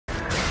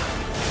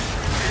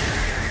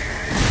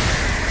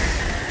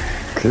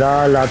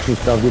Klar lag ich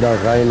da wieder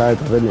rein,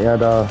 Alter, wenn er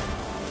da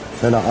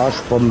seine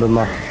Arschbombe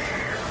macht.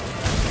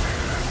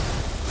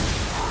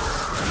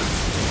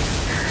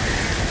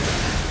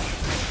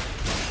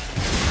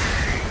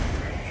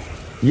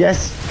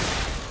 Yes!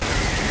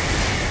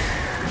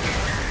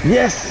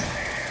 Yes!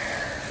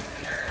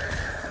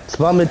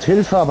 Zwar mit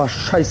Hilfe, aber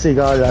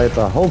scheißegal,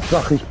 Alter.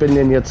 Hauptsache, ich bin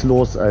den jetzt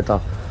los,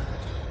 Alter.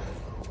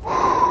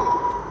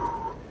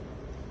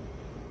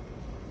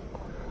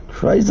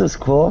 Scheiße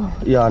Score?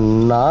 Ja,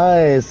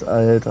 nice,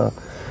 Alter.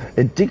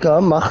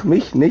 Dicker, mach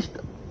mich nicht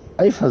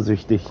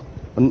eifersüchtig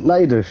und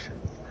neidisch.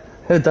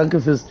 Danke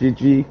fürs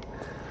GG.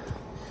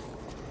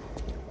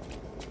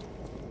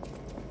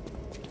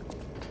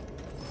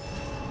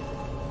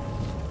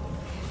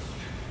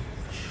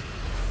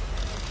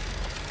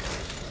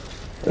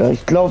 Ja,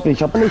 ich glaube,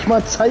 ich habe nicht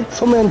mal Zeit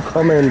zum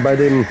Entkommen bei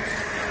dem.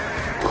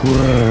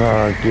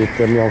 Kurva, geht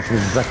der mir auf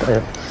den Sack,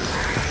 ey.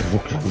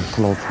 Wirklich an die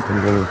Schnauze,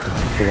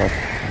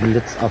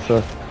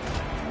 Blitzaffe.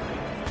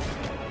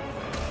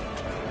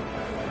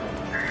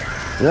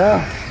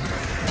 Ja.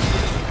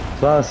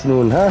 Was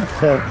nun, hä?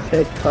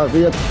 Perfekt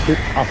pariert mit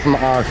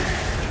Affenarsch.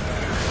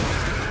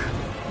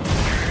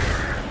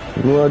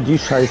 Nur die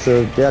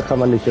Scheiße, der kann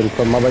man nicht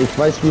entkommen. Aber ich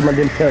weiß, wie man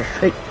den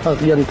perfekt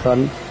parieren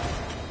kann.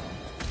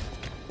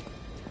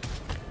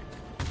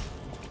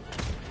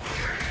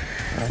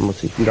 Da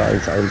muss ich wieder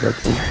eins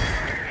einsetzen.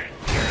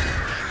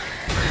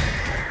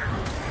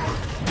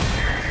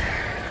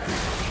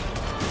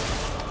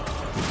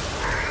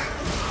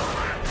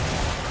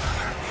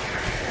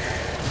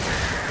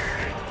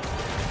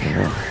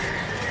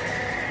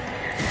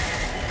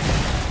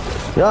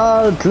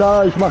 Ja,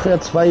 klar, ich mache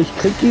R2, ich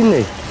krieg ihn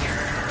nicht.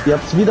 Ihr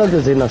habt's wieder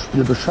gesehen, das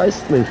Spiel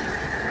bescheißt mich.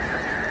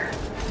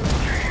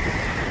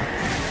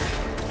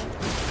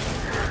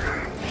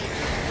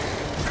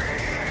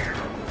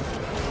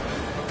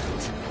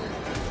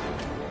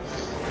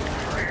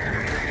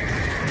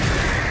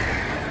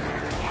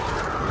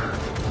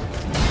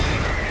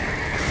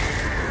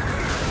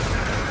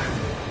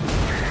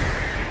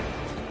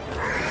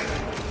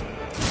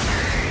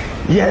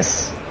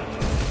 Yes!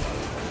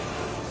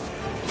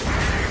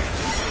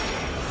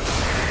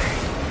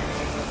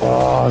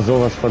 Oh,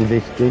 sowas von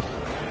wichtig.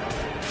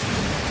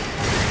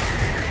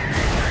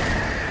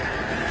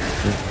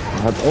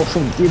 Hat auch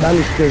schon wieder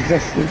nicht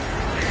gesessen.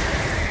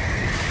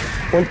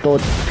 Und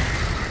dort.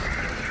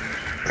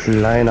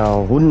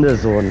 Kleiner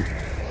Hundesohn.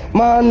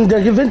 Mann,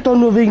 der gewinnt doch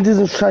nur wegen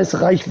diesen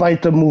scheiß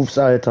Reichweite-Moves,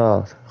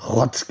 Alter.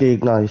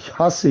 Rotzgegner, ich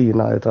hasse ihn,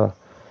 Alter.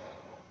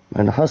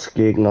 Mein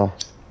Hassgegner.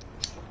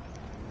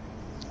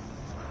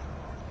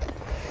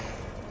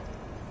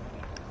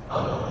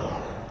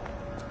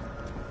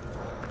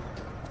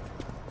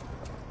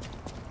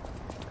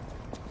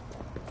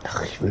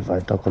 Ach, ich will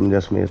weiterkommen, der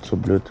ist mir jetzt so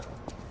blöd.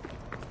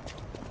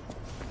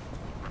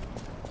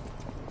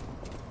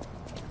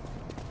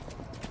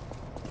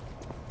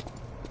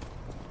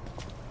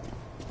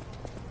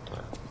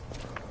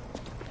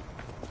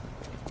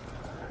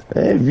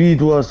 Ey, wie,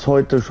 du hast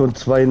heute schon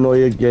 2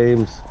 neue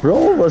Games.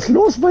 Bro, was ist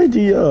los bei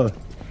dir?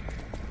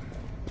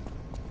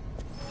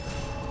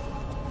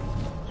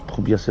 Ich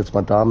probier's jetzt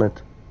mal damit.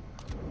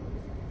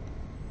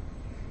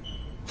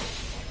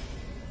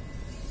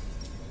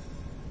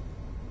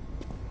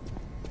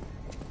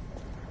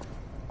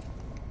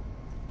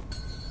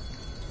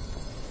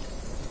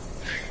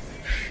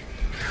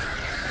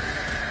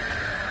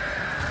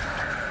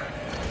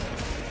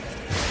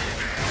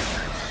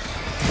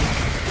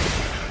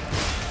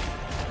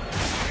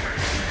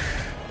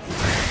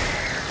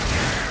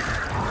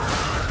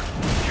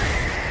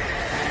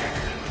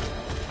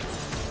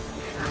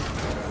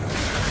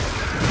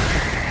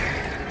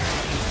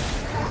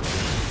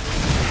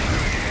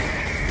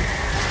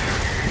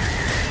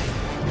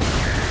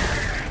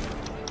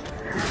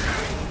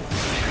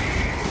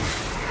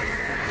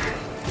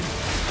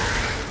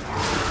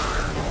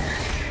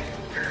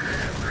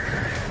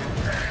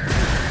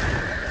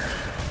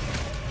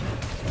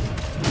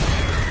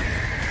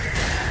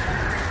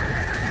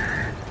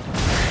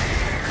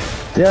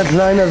 Der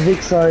kleine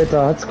Wichser,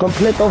 Alter, hat's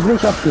komplett auf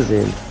mich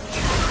abgesehen.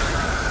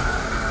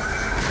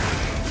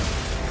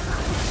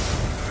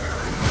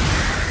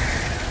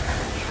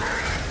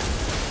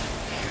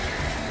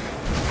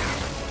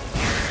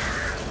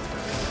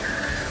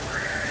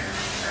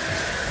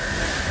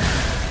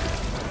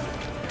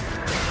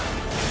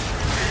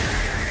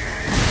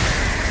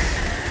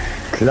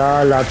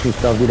 Klar lag ich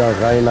da wieder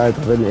rein,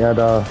 Alter, wenn er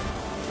da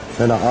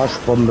seine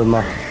Arschbombe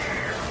macht.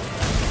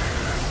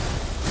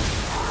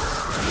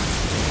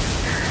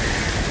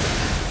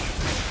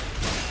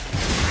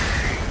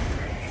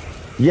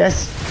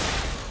 Yes!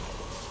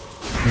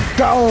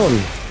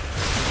 Down!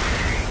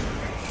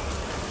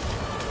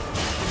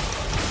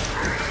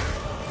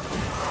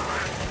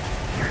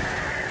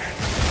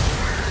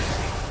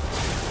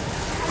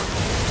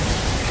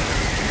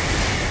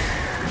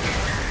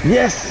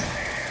 Yes!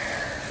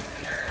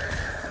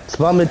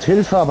 Zwar mit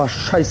Hilfe, aber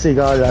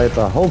scheißegal,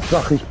 Alter.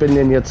 Hauptsache, ich bin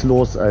den jetzt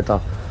los, Alter.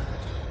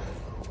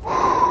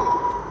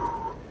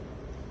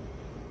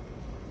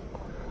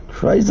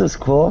 Crisis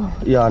Core?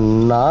 Ja,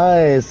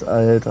 nice,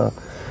 Alter.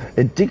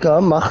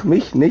 Dicker, mach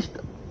mich nicht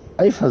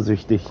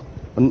eifersüchtig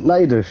und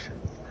neidisch.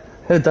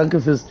 Danke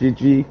fürs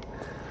GG.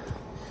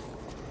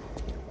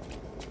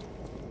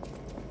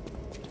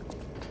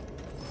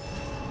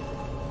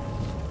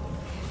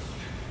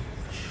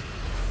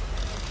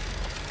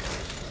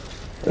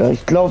 Ja,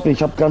 ich glaube,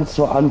 ich habe ganz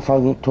zu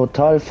Anfang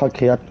total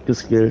verkehrt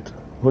geskillt.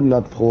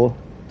 100 Pro.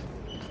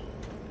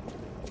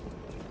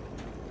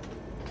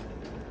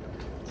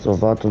 So,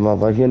 warte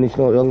mal, war hier nicht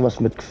noch irgendwas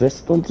mit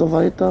Quest und so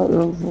weiter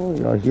irgendwo?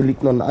 Ja, hier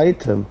liegt noch ein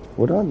Item,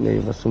 oder?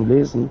 Nee, was zum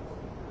Lesen.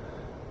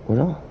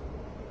 Oder?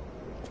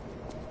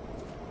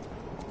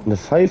 Eine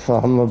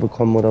Pfeife haben wir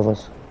bekommen, oder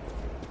was?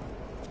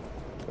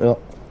 Ja.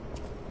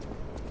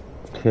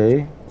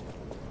 Okay.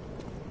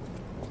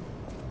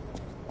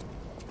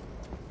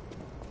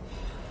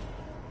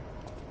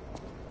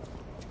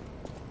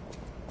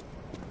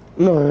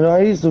 Ein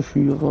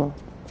Reiseführer.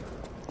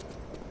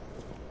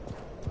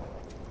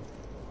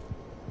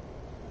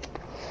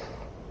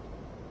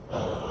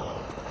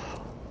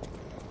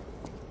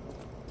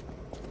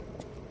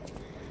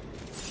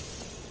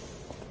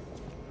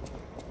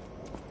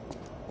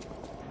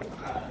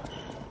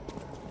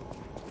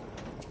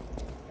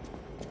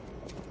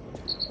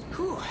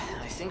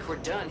 I think we're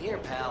done here,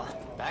 pal.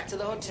 Back to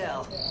the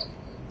hotel.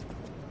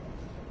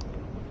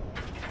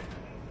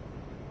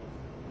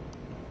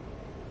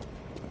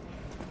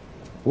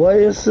 Why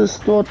is this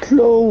door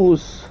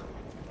closed?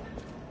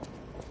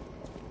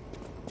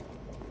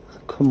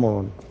 Come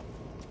on.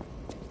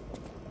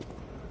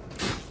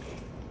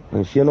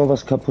 Wenn ich hier noch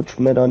was kaputt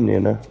schmettern, nee,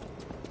 ne?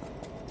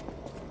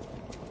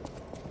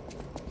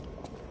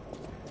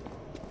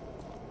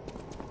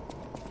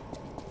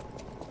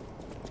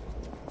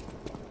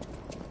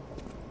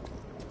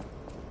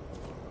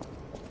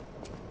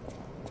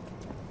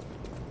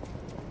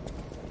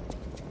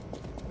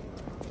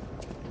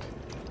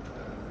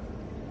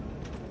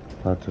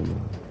 Warte mal.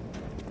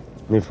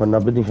 Ne, von da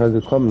bin ich ja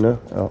gekommen, ne?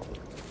 Ja.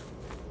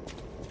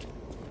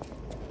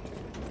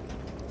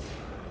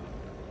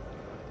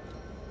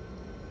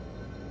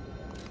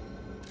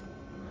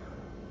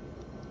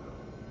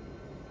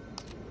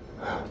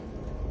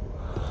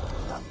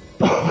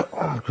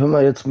 Können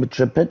wir jetzt mit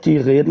Gepetto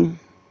reden?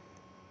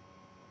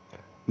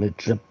 Mit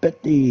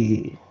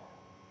Gepetto.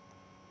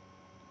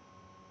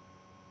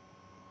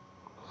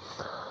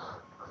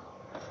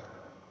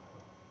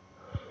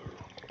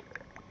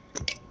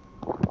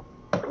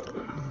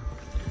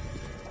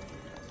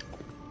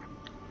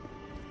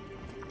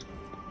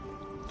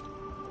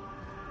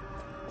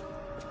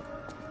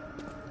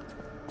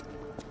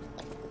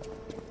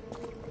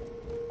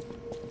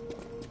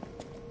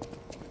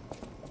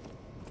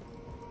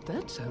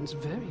 That sounds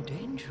very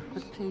dangerous.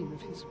 The pain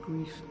of his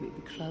grief may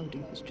be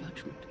clouding his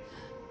judgment.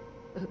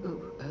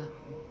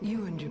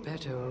 You and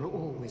Gepetto are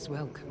always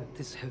welcome at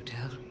this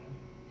hotel.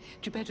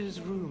 Gepetto's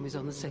room is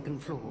on the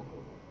second floor.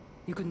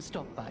 You can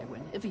stop by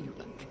whenever you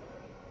like.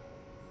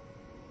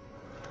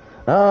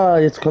 Ah,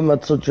 jetzt kommen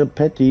wir zu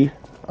Gepetto.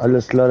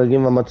 Alles klar, dann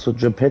gehen wir mal zu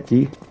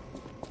Gepetto.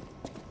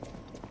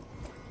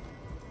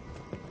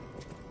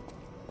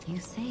 You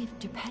saved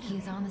Gepetto. He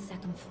is on the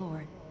second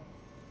floor.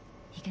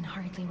 He can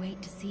hardly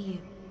wait to see you.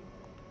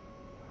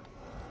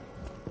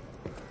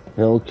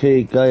 Ja,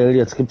 okay, geil.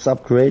 Jetzt gibt's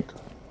Upgrade.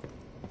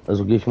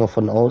 Also gehe ich mal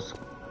von aus.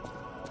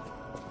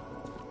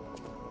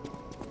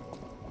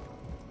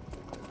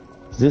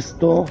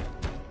 Sisto?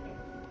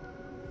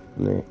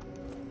 Nee.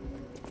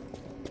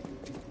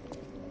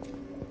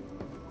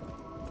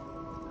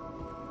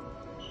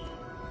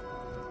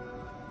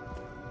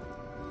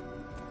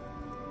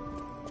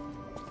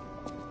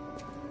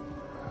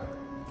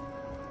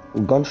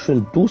 Ganz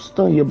schön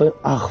duster hier bei...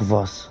 Ach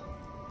was.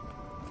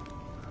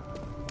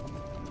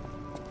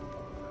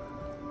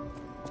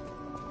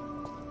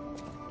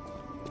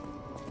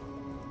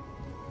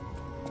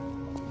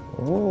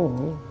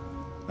 Oh.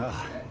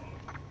 Ah,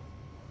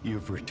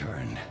 you've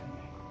returned.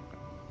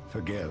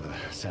 Forgive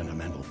a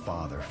sentimental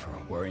father for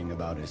worrying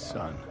about his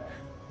son.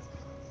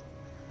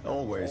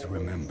 Always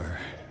remember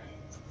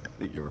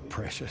that you're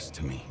precious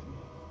to me,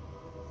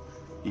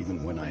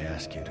 even when I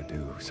ask you to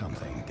do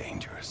something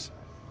dangerous.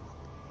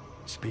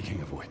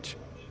 Speaking of which,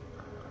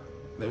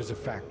 there's a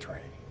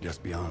factory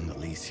just beyond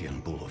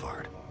Elysian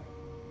Boulevard.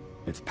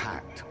 It's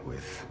packed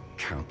with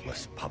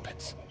countless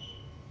puppets.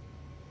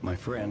 My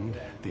friend,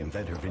 the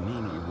inventor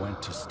Vanini,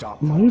 went to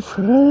stop them. My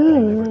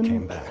friend. He never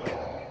came back.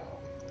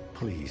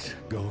 Please,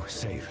 go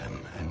save him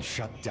and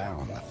shut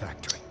down the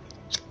factory.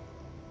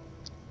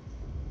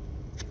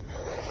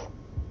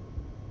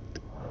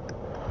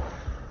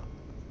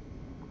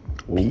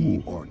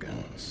 P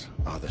organs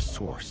are the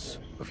source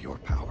of your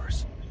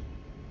powers.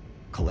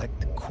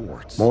 Collect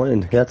quartz.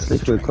 Moin,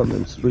 herzlich willkommen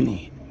im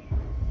Stream.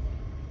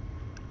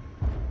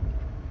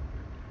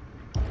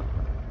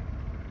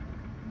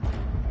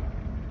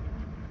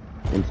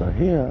 Unser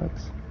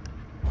Herz.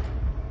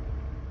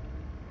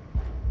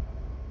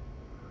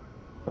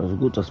 Also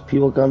gut, das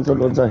Pi-Organ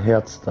soll unser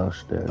Herz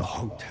darstellen. The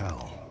hotel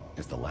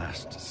is the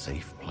last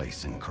safe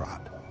place in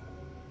Krat.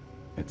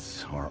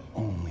 It's our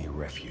only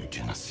refuge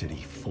in a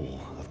city full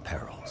of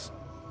perils.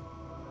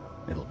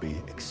 It'll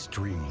be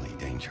extremely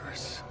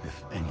dangerous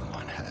if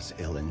anyone has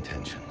ill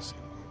intentions.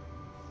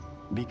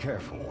 Be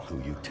careful who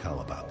you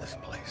tell about this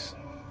place,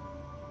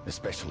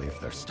 especially if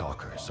they're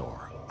stalkers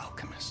or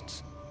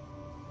alchemists.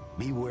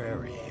 Be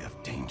wary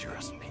of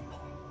dangerous people.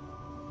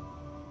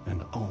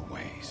 And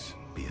always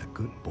be a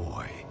good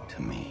boy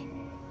to me.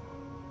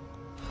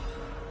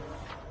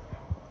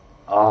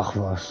 Ach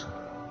was.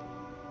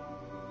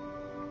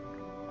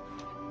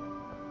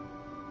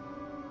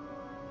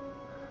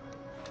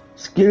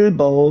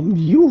 Skillbaum,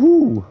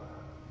 juhu!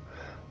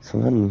 Was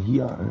haben wir denn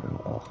hier?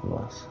 Ach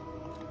was.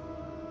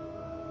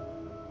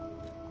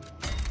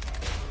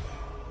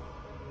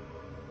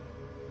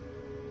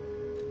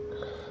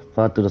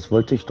 Warte, das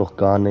wollte ich doch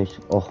gar nicht.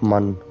 Och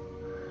Mann.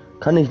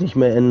 Kann ich nicht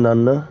mehr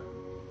ändern, ne?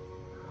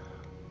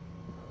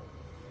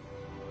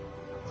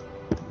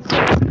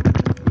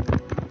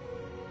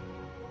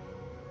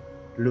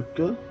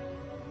 Lücke.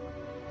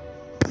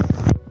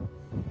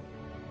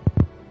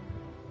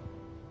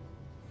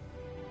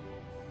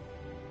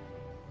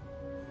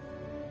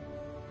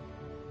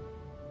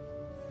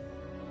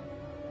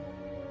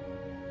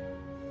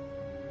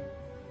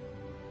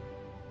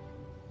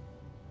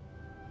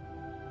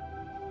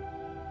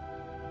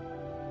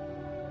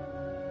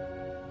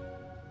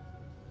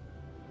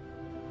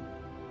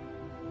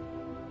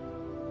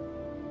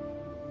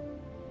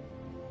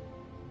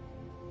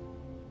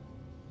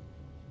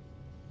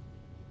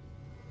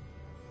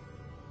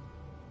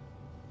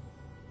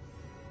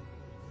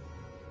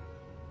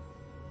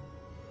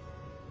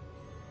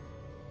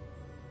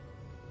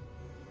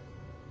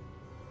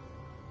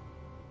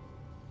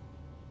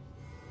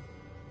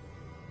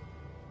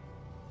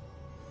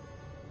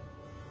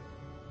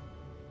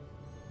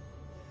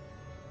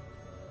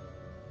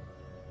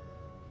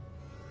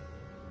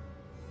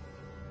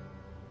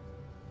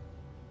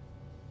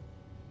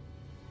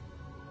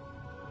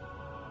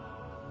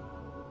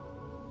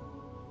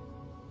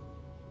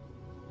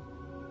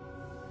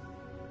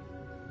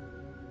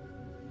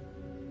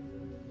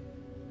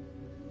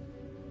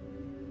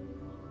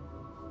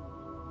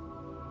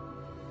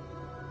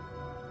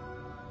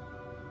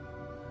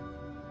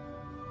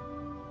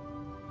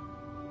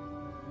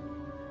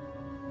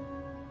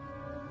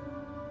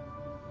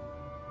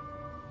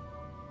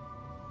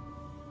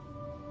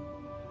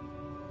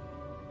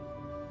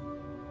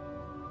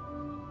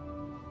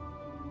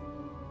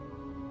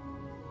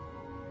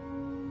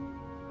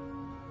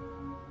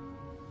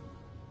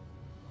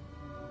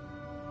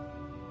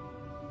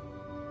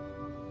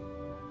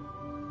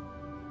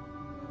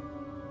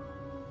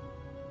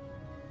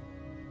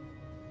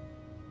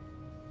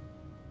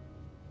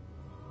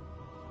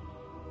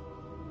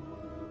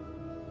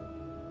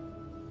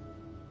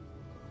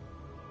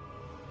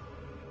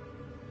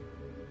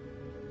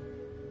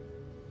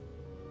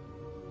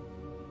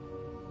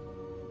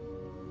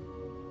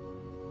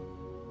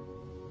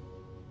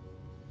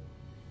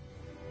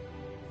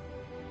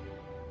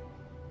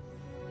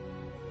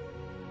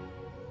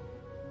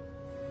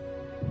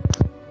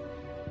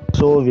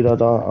 So, wieder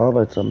da.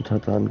 Arbeitsamt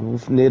hat er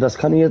angerufen. Nee, das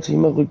kann ich jetzt nicht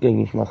mehr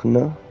rückgängig machen,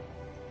 ne?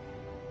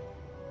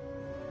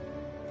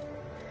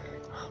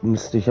 Ach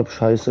Mist, ich hab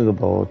Scheiße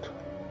gebaut.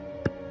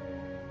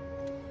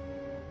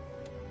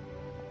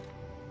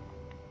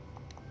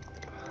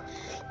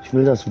 Ich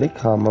will das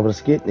weghaben, aber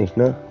das geht nicht,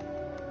 ne?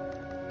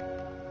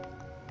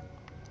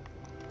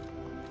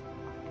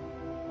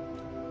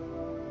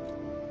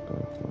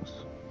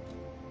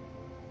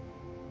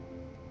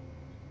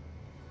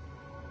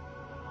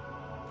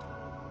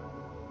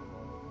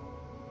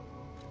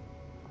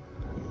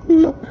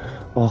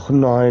 Ach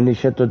nein,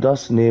 ich hätte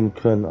das nehmen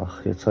können.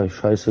 Ach, jetzt habe ich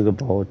Scheiße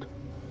gebaut.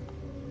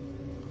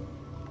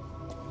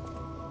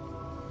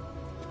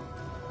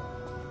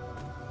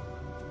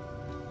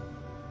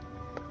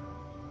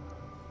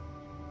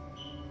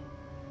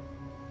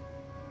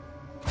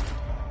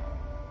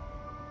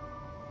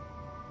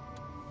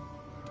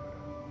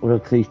 Oder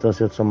kriege ich das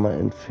jetzt noch mal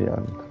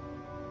entfernt?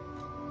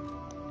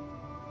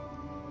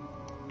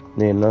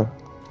 Nee, ne?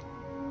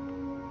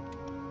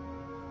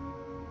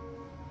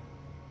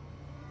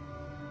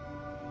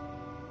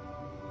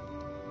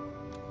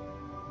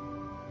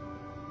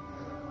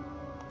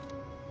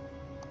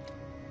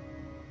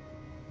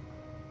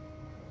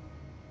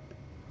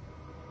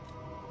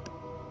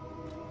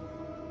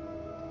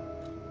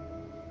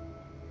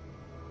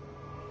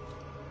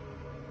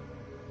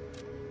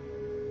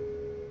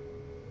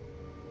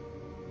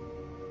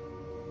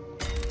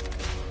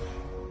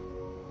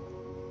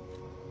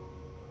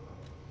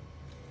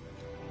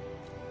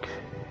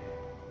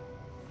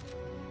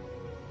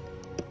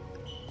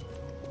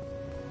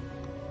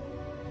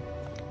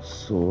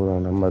 So,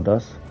 dann haben wir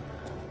das.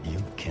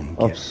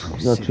 Ob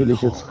es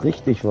natürlich jetzt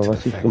richtig war,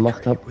 was ich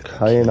gemacht habe,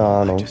 keine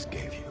Ahnung. The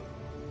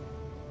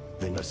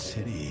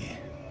city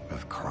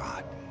of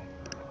Krat.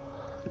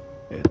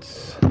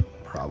 It's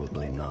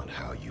probably not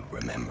how you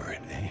remember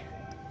it, eh?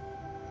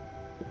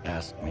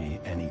 Ask me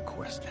any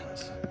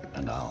questions,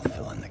 and I'll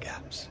fill in the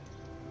gaps.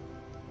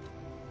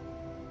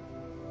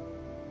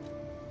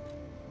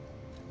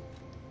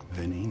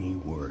 Vanini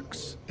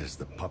Works is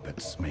the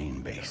puppet's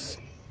main base.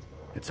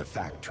 It's a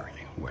factory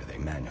where they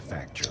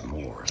manufacture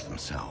more of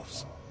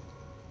themselves.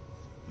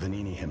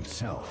 Vanini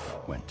himself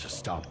went to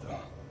stop them,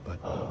 but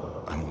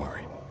I'm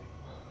worried.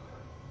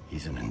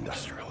 He's an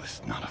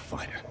industrialist, not a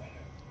fighter.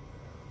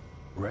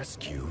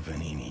 Rescue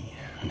Vanini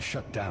and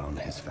shut down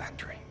his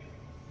factory.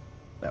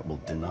 That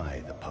will deny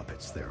the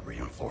puppets their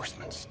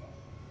reinforcements.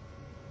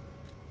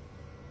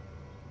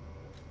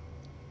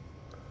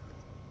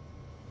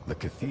 The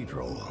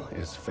cathedral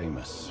is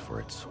famous for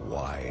its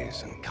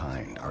wise and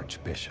kind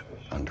Archbishop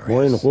Moin,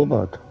 Andreas.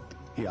 Robert.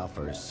 He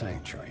offers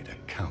sanctuary to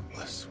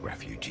countless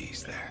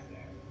refugees there.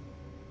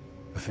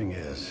 The thing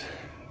is,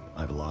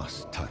 I've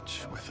lost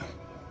touch with him.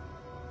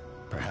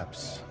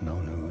 Perhaps no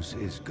news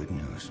is good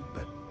news,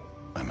 but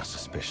I'm a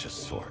suspicious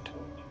sort.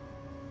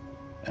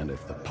 And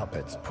if the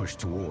puppets push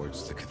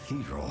towards the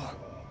cathedral,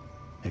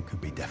 it could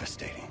be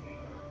devastating.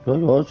 Ja,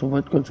 ja,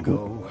 soweit ganz gut.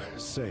 Go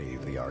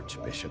save the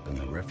Archbishop and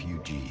the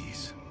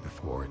refugees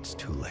before it's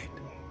too late.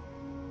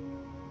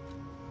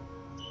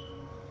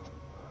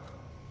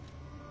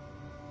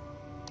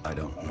 I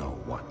don't know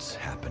what's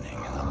happening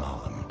in the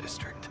Malum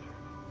district.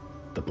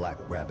 The Black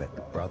Rabbit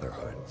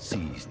Brotherhood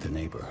seized the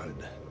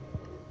neighborhood.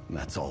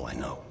 That's all I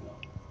know.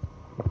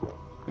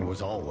 It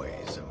was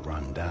always a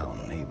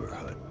run-down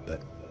neighborhood,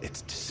 but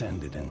it's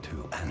descended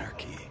into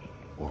anarchy,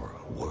 or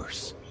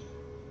worse.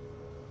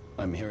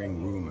 I'm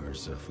hearing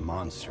rumors of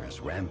monsters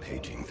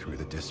rampaging through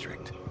the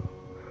district.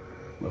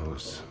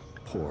 Those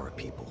poor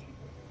people.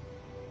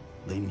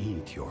 They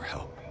need your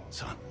help,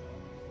 son.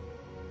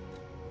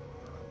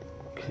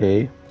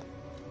 Okay.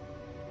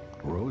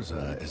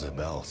 Rosa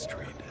Isabel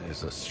Street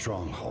is a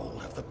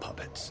stronghold of the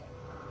puppets.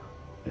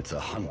 It's a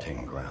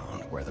hunting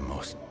ground where the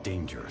most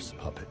dangerous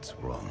puppets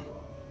roam.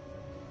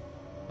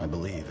 I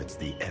believe it's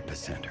the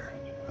epicenter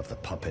of the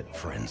puppet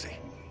frenzy.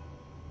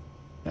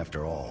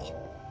 After all,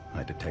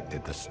 I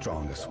detected the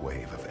strongest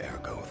wave of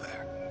ergo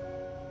there.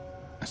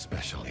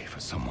 Especially for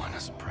someone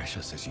as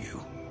precious as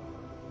you.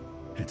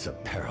 It's a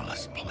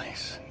perilous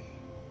place.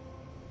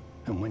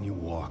 And when you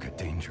walk a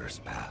dangerous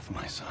path,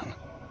 my son,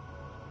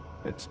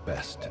 it's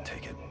best to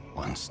take it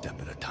one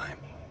step at a time.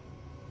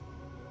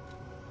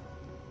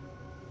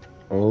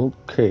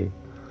 Okay.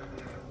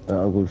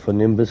 Ja gut, von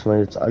dem wissen wir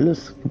jetzt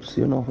alles. Gibt es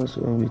hier noch was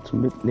irgendwie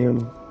zum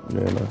Mitnehmen?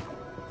 Nee, ne?